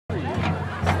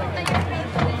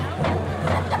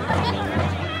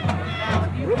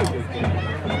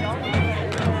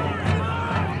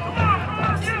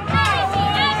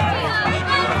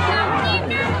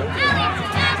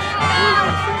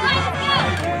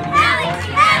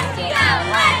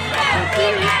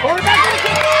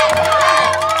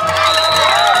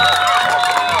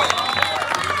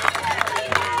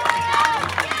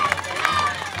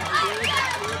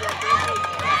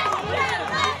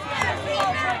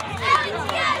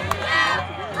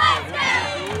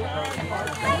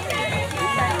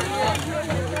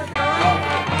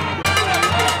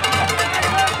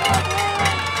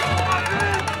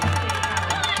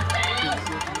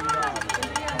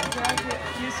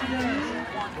Go,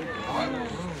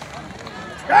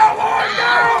 Lord,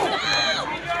 go!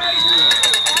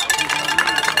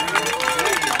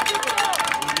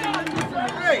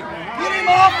 Hey, get him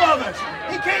off of us.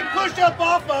 He can't push up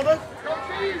off of us.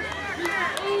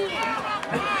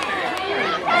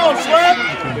 Oh, Slip.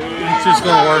 It's just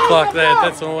going to work like that.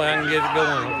 That's the only way I can get it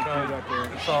going.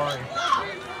 Sorry.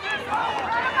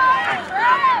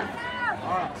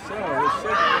 All right, so we're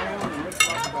sitting down and let's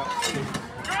talk about 6.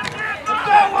 Let's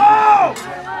go, Whoa!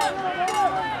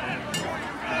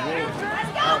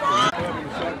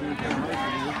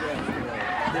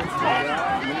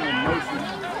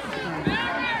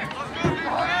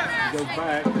 Goes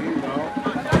back, you know.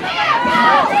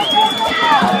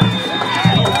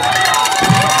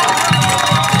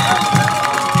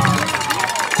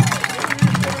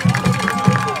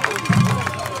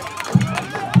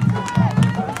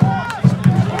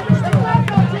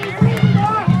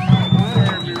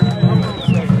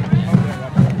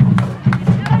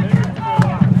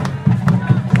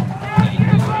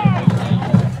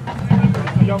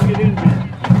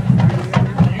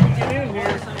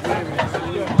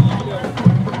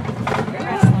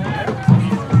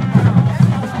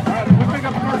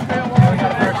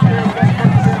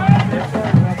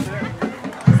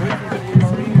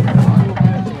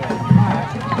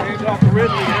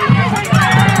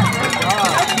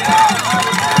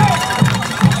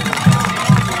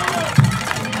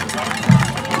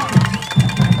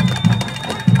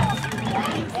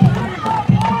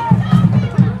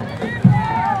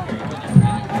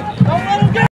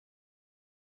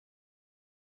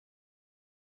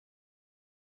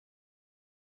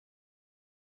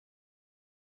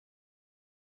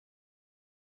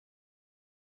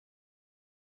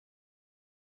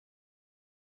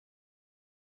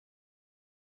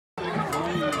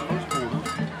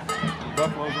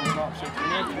 Buffalo's on top 6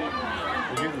 minutes.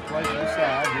 We'll give the play to the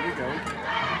side. Here we go.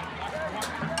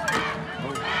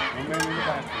 Oh, one man in the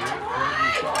backfield.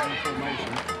 Shot in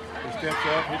formation. He steps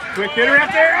up. Hits a quick hitter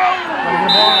out there.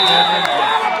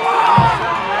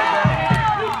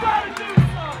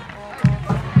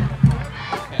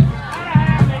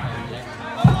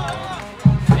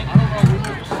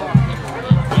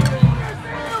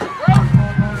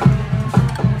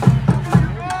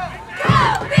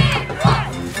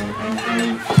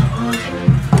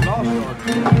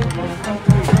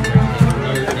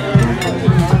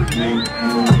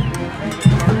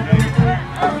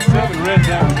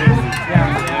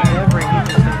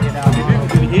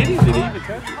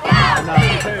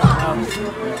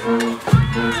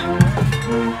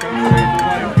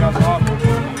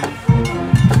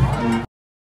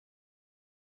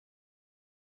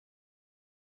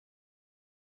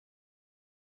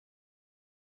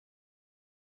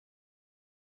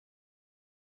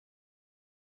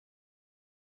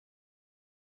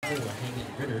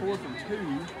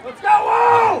 Let's go,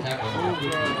 Whoa!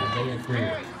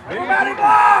 Everybody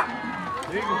block!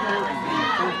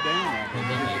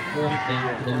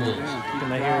 Can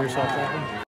they hear yourself that one?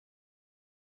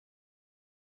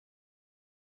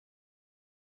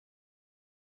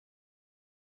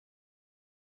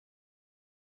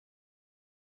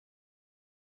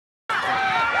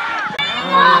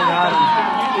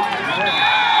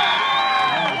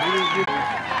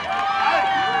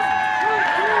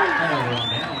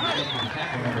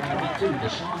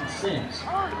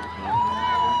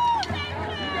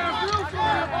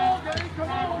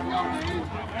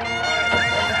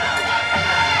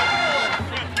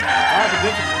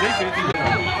 Defense